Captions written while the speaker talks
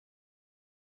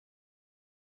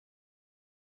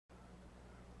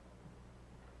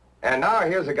And now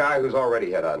here's a guy who's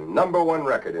already had a #1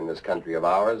 record in this country of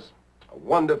ours, a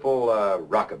wonderful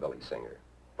rockabilly singer,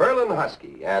 Ferlin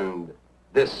Husky, and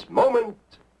This Moment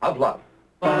of Love.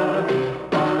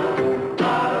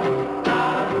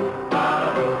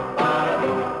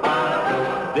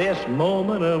 This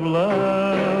moment of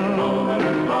love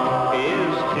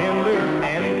is tender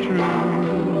and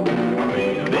true.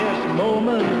 This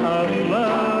moment of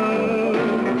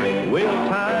love will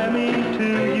tie me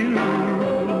to you.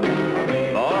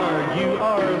 For you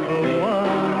are the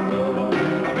one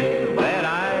that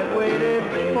I've waited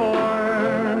for.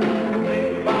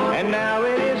 And now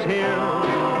it is here,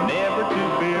 never to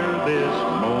fear, this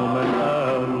moment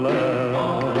of love.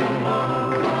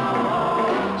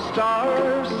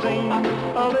 Stars sing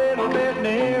a little bit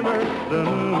nearer, the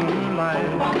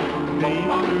moonlight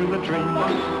peeps through the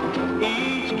trees.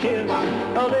 Each kiss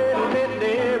a little bit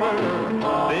nearer,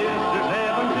 this is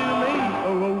heaven to me.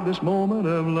 Oh, this moment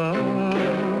of love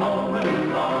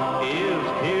is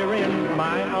here in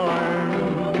my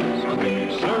arms,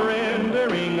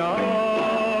 surrendering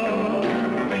all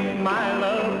my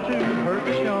love to her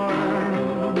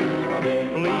charms.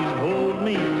 Please hold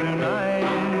me tonight,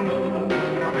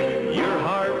 your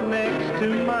heart next to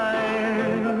mine.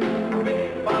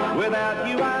 Without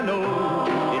you I know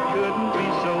it couldn't be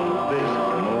so, this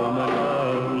moment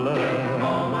of love.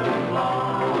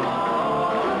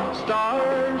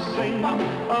 Stars sing a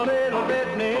little bit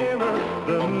nearer,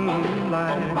 the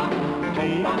moonlight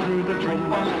peeps through the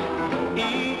trees.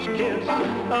 Each kiss a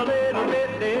little bit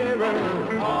nearer,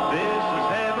 this is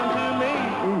heaven to me.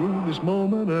 Ooh, this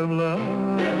moment of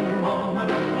love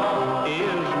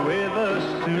is with us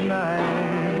tonight.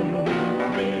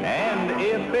 And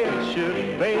if it should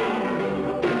fade